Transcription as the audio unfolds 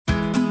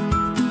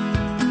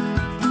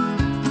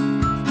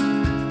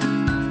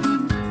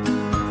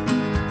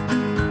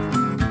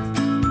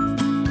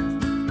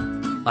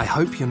I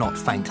hope you're not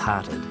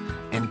faint-hearted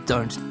and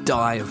don't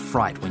die of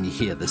fright when you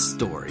hear this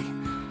story.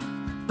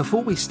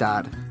 Before we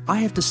start, I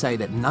have to say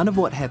that none of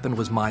what happened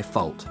was my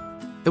fault.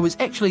 It was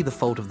actually the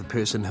fault of the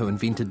person who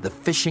invented the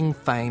Fishing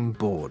Fame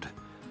board.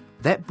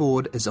 That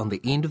board is on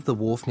the end of the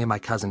wharf near my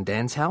cousin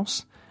Dan's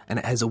house, and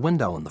it has a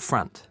window on the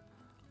front.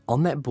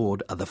 On that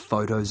board are the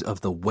photos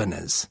of the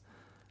winners.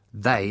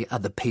 They are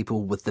the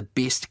people with the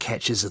best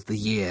catches of the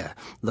year,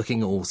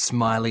 looking all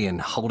smiley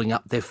and holding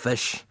up their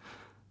fish.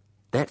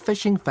 That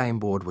Fishing Fame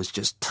board was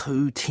just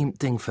too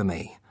tempting for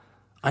me.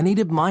 I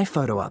needed my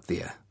photo up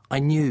there. I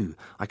knew.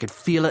 I could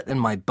feel it in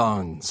my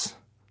bones.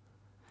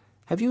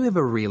 Have you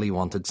ever really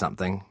wanted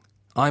something?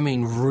 I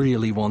mean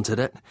really wanted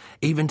it,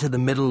 even to the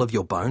middle of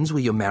your bones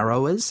where your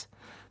marrow is?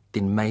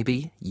 Then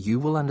maybe you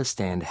will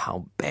understand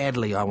how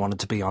badly I wanted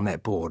to be on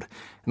that board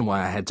and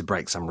why I had to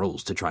break some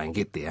rules to try and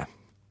get there.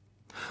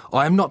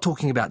 I am not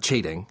talking about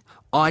cheating.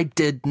 I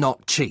did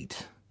not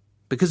cheat.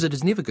 Because it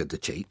is never good to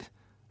cheat,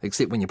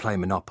 except when you play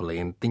Monopoly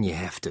and then you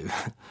have to.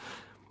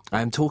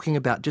 I am talking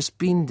about just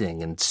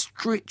bending and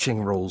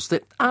stretching rules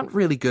that aren't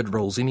really good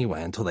rules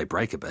anyway until they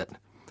break a bit.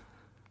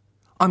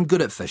 I'm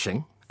good at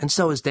fishing, and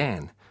so is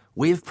Dan.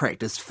 We've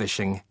practiced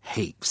fishing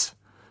heaps.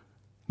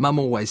 Mum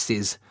always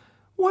says,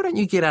 "Why don't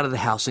you get out of the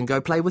house and go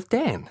play with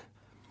Dan?"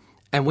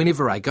 And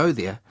whenever I go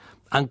there,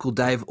 Uncle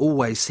Dave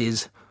always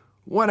says,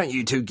 "Why don't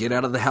you two get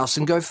out of the house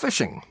and go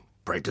fishing?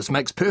 Practice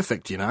makes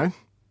perfect, you know."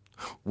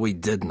 We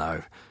did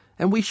know,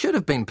 and we should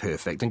have been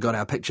perfect and got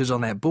our pictures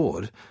on that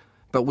board,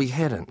 but we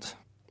hadn't.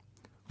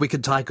 We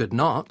could tie good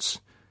knots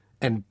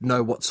and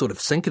know what sort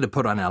of sinker to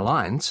put on our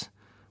lines.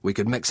 We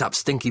could mix up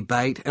stinky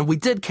bait, and we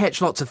did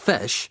catch lots of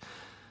fish,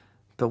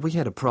 but we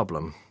had a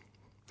problem.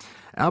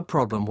 Our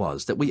problem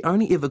was that we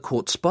only ever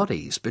caught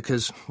spotties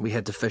because we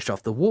had to fish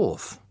off the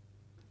wharf.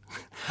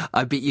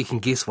 I bet you can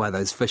guess why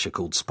those fish are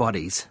called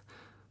spotties.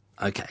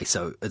 Okay,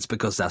 so it's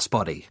because they're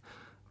spotty.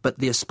 But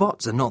their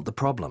spots are not the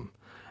problem.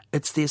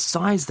 It's their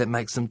size that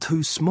makes them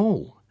too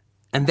small,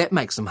 and that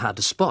makes them hard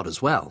to spot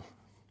as well.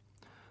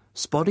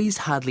 Spotties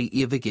hardly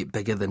ever get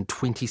bigger than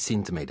 20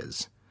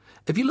 centimetres.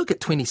 If you look at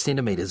 20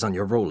 centimetres on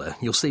your ruler,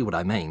 you'll see what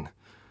I mean.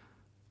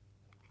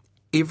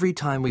 Every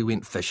time we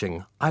went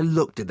fishing, I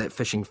looked at that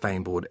Fishing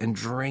Fame board and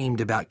dreamed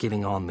about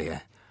getting on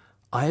there.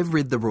 I have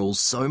read the rules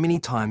so many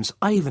times,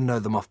 I even know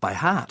them off by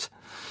heart.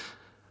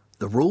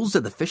 The rules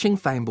of the Fishing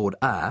Fame board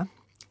are: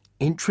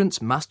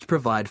 entrants must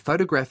provide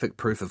photographic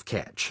proof of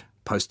catch.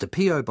 Post to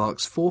P.O.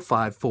 Box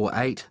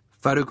 4548.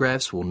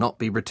 Photographs will not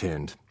be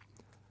returned.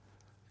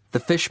 The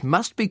fish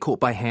must be caught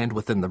by hand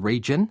within the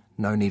region.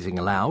 No netting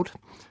allowed.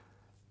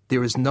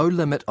 There is no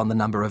limit on the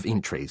number of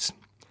entries.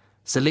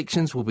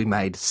 Selections will be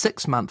made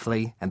 6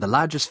 monthly, and the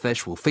largest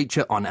fish will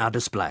feature on our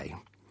display.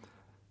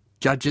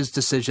 Judges'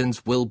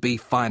 decisions will be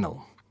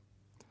final.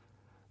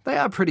 They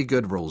are pretty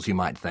good rules, you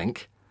might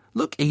think.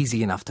 Look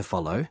easy enough to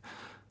follow.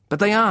 But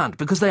they aren't,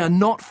 because they are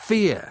not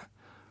fair.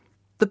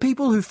 The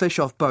people who fish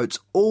off boats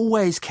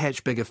always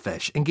catch bigger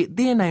fish and get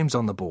their names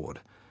on the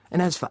board.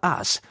 And as for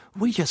us,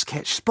 we just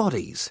catch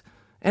spotties.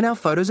 And our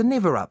photos are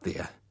never up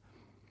there.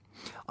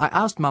 I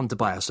asked Mum to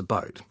buy us a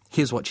boat.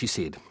 Here's what she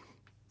said.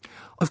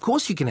 "Of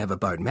course you can have a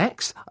boat,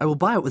 Max. I will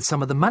buy it with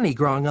some of the money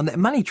growing on that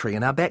money tree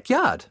in our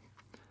backyard."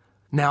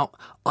 Now,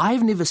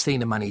 I've never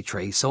seen a money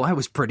tree, so I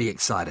was pretty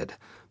excited.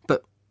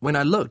 But when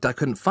I looked, I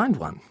couldn't find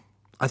one.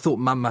 I thought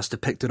Mum must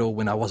have picked it all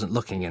when I wasn't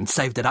looking and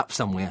saved it up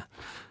somewhere.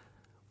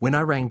 When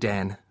I rang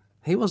Dan,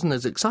 he wasn't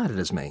as excited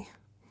as me.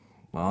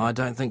 "Well, I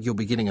don't think you'll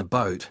be getting a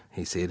boat,"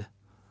 he said.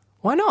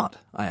 "Why not?"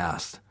 I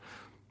asked.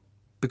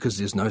 "Because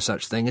there's no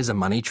such thing as a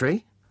money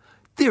tree."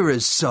 "There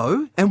is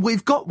so, and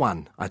we've got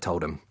one," I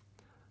told him.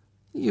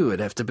 "You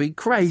would have to be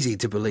crazy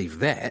to believe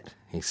that,"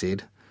 he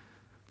said.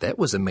 That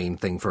was a mean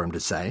thing for him to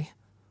say.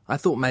 I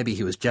thought maybe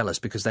he was jealous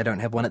because they don't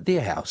have one at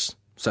their house,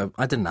 so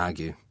I didn't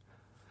argue.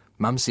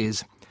 Mum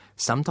says,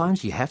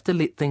 sometimes you have to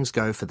let things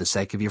go for the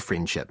sake of your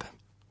friendship,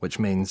 which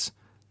means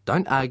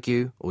don't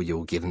argue or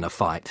you'll get in a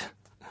fight.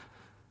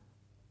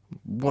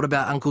 "What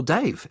about Uncle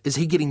Dave? Is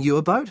he getting you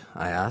a boat?"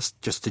 I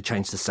asked, just to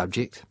change the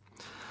subject.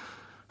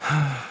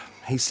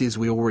 "He says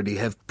we already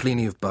have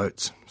plenty of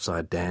boats,"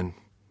 sighed Dan.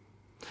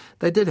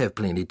 They did have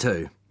plenty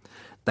too.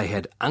 They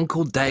had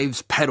Uncle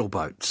Dave's paddle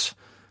boats.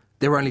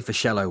 They're only for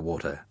shallow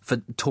water, for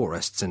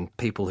tourists and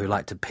people who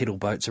like to pedal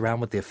boats around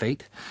with their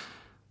feet.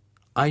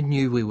 I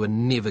knew we were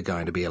never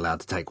going to be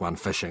allowed to take one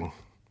fishing.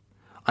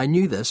 I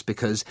knew this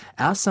because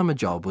our summer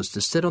job was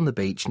to sit on the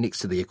beach next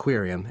to the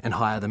aquarium and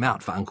hire them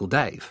out for Uncle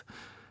Dave.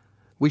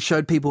 We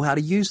showed people how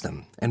to use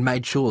them and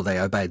made sure they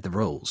obeyed the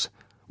rules,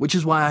 which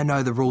is why I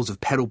know the rules of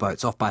paddle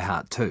boats off by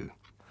heart too.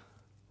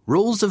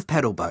 Rules of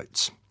paddle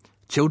boats.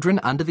 Children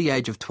under the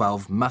age of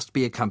 12 must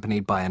be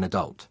accompanied by an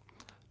adult.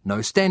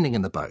 No standing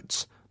in the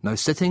boats. No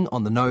sitting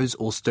on the nose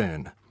or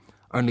stern.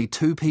 Only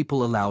 2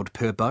 people allowed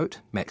per boat,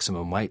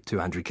 maximum weight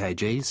 200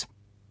 kgs.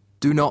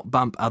 Do not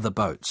bump other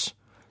boats.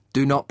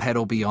 Do not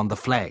paddle beyond the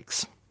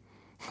flags.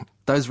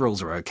 Those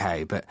rules are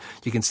okay, but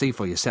you can see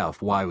for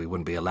yourself why we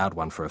wouldn't be allowed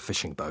one for a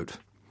fishing boat.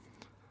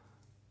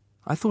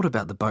 I thought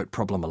about the boat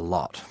problem a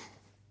lot.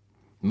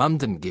 Mum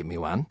didn't get me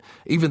one,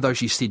 even though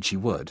she said she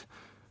would.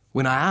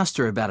 When I asked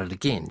her about it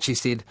again, she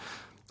said,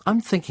 "I'm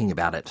thinking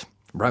about it.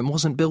 Rome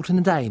wasn't built in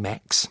a day,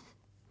 Max."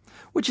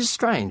 Which is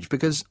strange,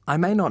 because I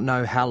may not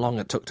know how long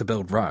it took to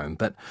build Rome,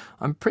 but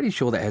I'm pretty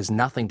sure that has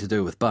nothing to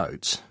do with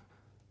boats.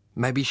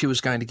 Maybe she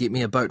was going to get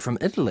me a boat from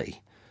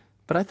Italy,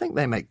 but I think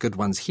they make good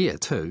ones here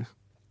too.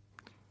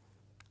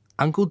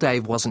 Uncle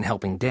Dave wasn't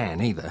helping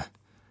Dan either.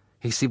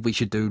 He said we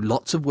should do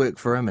lots of work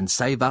for him and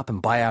save up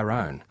and buy our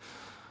own.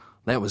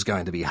 That was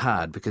going to be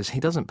hard because he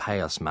doesn't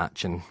pay us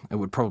much, and it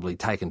would probably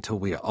take until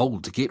we are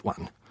old to get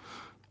one.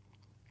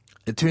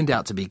 It turned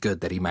out to be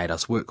good that he made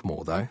us work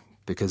more, though,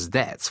 because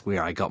that's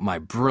where I got my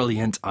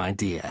brilliant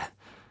idea.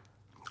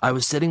 I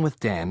was sitting with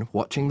Dan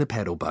watching the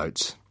paddle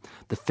boats.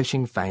 The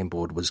fishing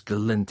fanboard was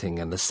glinting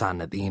in the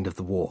sun at the end of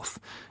the wharf,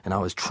 and I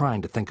was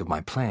trying to think of my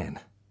plan.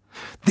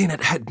 Then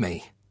it hit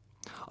me.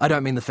 I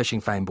don't mean the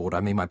fishing fanboard, I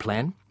mean my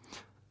plan.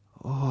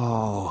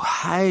 "Oh,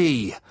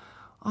 hey,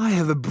 I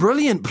have a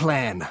brilliant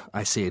plan,"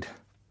 I said.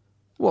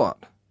 "What?"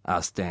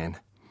 asked Dan.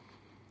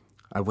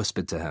 I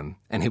whispered to him,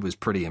 and he was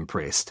pretty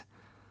impressed.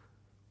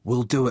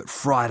 "We'll do it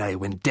Friday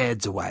when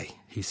Dad's away,"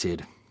 he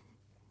said.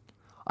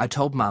 I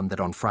told Mum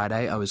that on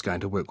Friday I was going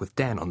to work with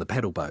Dan on the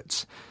paddle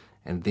boats,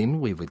 and then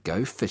we would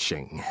go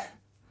fishing.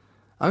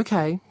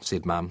 "Okay,"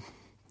 said Mum.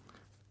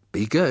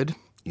 "Be good.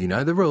 You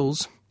know the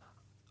rules."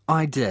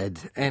 I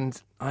did,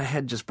 and I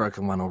had just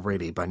broken one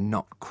already by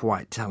not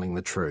quite telling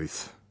the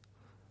truth.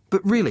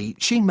 But really,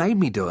 she made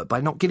me do it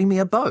by not getting me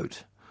a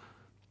boat.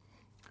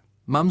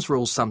 Mum's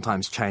rules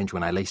sometimes change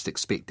when I least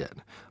expect it,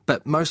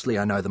 but mostly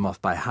I know them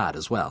off by heart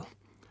as well.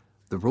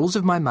 The rules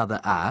of my mother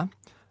are: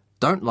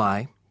 don't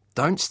lie,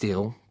 don't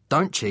steal,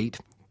 don't cheat,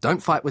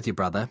 don't fight with your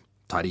brother,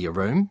 tidy your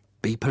room,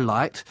 be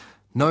polite,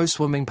 no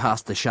swimming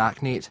past the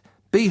shark net,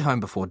 be home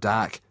before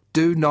dark,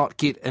 do not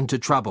get into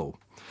trouble.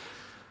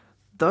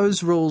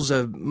 Those rules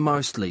are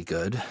mostly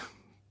good,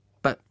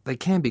 but they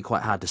can be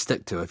quite hard to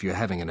stick to if you're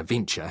having an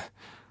adventure.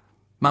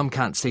 Mum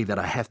can't see that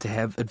I have to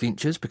have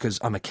adventures because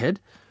I'm a kid.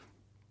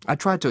 I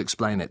tried to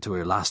explain it to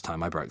her last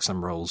time I broke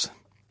some rules.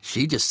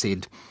 She just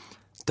said,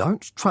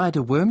 "Don't try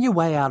to worm your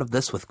way out of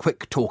this with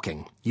quick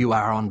talking. You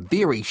are on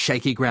very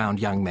shaky ground,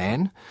 young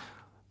man."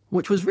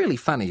 Which was really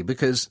funny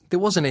because there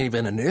wasn't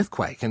even an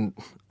earthquake, and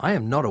I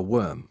am not a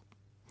worm.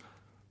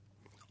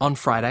 On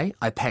Friday,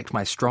 I packed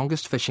my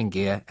strongest fishing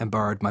gear and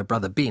borrowed my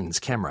brother Ben's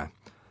camera,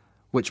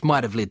 which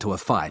might have led to a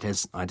fight,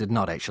 as I did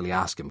not actually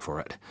ask him for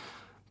it.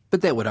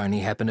 But that would only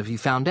happen if he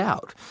found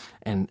out,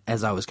 and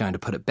as I was going to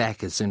put it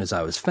back as soon as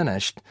I was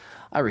finished,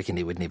 I reckon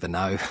he would never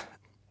know.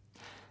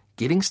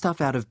 Getting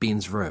stuff out of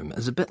Ben's room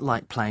is a bit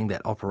like playing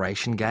that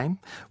Operation game,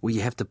 where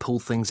you have to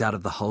pull things out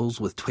of the holes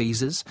with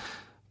tweezers,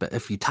 but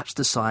if you touch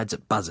the sides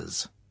it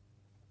buzzes.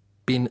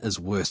 Ben is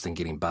worse than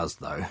getting buzzed,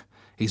 though.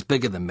 He's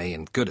bigger than me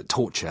and good at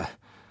torture.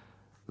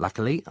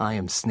 Luckily, I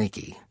am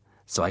sneaky,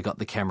 so I got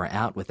the camera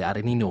out without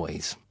any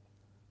noise.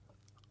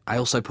 I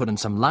also put in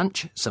some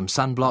lunch, some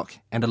sunblock,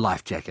 and a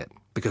life jacket,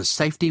 because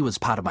safety was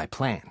part of my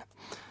plan.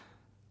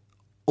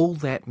 All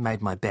that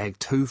made my bag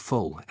too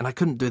full, and I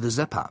couldn't do the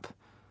zip-up.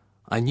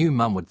 I knew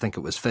Mum would think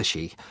it was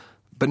fishy,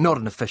 but not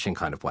in a fishing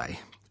kind of way,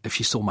 if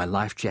she saw my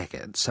life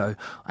jacket, so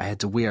I had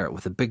to wear it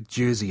with a big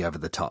jersey over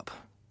the top.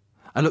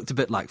 I looked a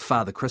bit like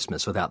Father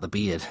Christmas without the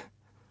beard.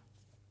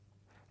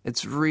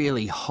 It's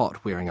really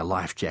hot wearing a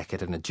life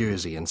jacket and a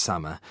jersey in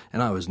summer,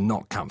 and I was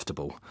not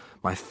comfortable.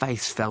 My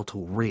face felt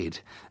all red,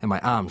 and my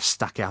arms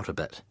stuck out a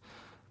bit.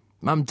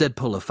 Mum did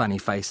pull a funny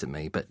face at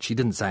me, but she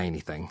didn't say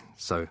anything,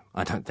 so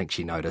I don't think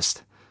she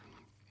noticed.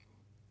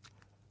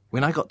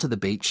 When I got to the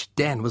beach,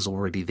 Dan was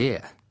already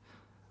there.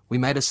 We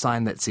made a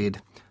sign that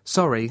said,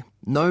 "Sorry,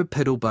 no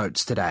paddle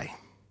boats today."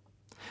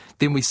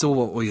 Then we saw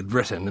what we had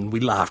written, and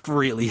we laughed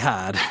really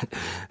hard.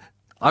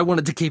 I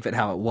wanted to keep it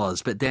how it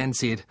was, but Dan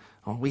said,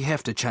 "Oh, we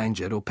have to change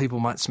it or people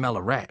might smell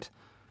a rat."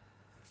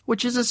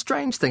 Which is a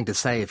strange thing to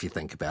say if you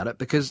think about it,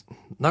 because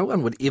no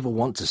one would ever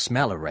want to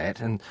smell a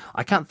rat, and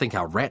I can't think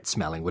how rat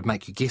smelling would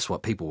make you guess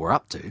what people were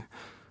up to.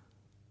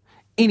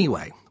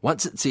 Anyway,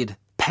 once it said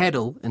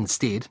paddle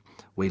instead,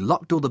 we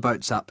locked all the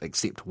boats up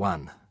except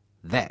one.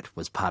 That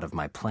was part of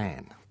my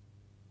plan.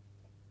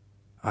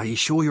 "Are you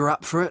sure you're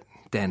up for it?"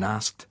 Dan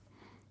asked.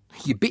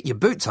 "You bet your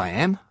boots I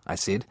am," I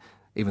said,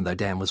 even though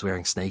Dan was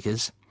wearing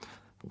sneakers.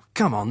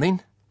 "Come on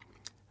then."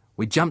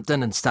 We jumped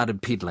in and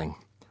started peddling.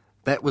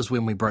 That was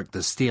when we broke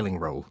the stealing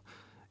rule,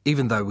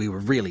 even though we were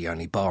really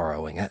only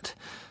borrowing it.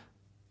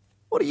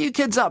 "What are you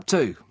kids up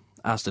to?"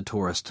 asked a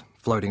tourist,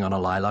 floating on a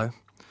lilo.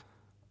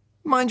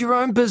 "Mind your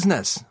own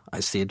business,"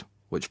 I said,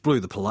 which blew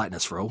the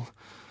politeness rule.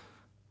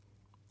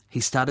 He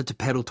started to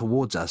paddle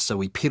towards us, so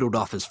we paddled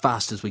off as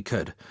fast as we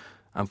could.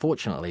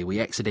 Unfortunately, we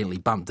accidentally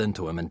bumped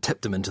into him and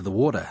tipped him into the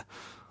water.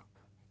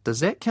 "Does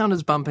that count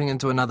as bumping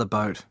into another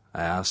boat?"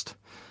 I asked.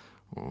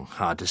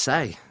 "Hard to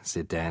say,"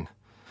 said Dan.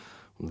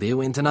 There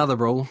went another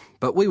rule,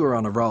 but we were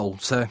on a roll,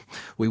 so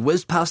we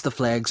whizzed past the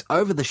flags,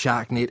 over the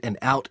shark net and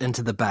out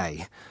into the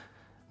bay.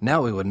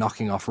 Now we were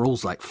knocking off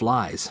rules like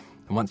flies,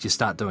 and once you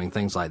start doing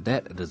things like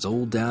that, it is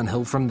all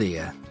downhill from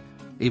there,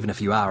 even if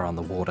you are on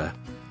the water.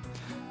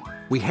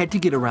 We had to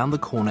get around the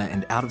corner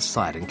and out of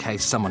sight in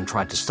case someone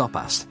tried to stop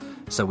us,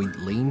 so we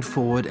leaned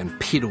forward and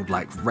pedalled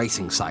like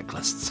racing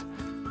cyclists.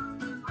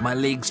 My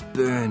legs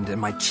burned and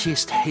my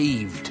chest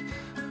heaved,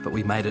 but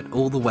we made it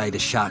all the way to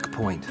Shark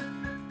Point,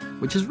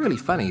 which is really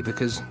funny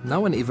because no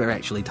one ever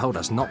actually told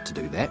us not to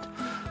do that.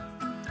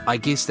 I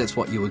guess that's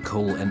what you would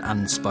call an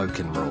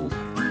unspoken rule.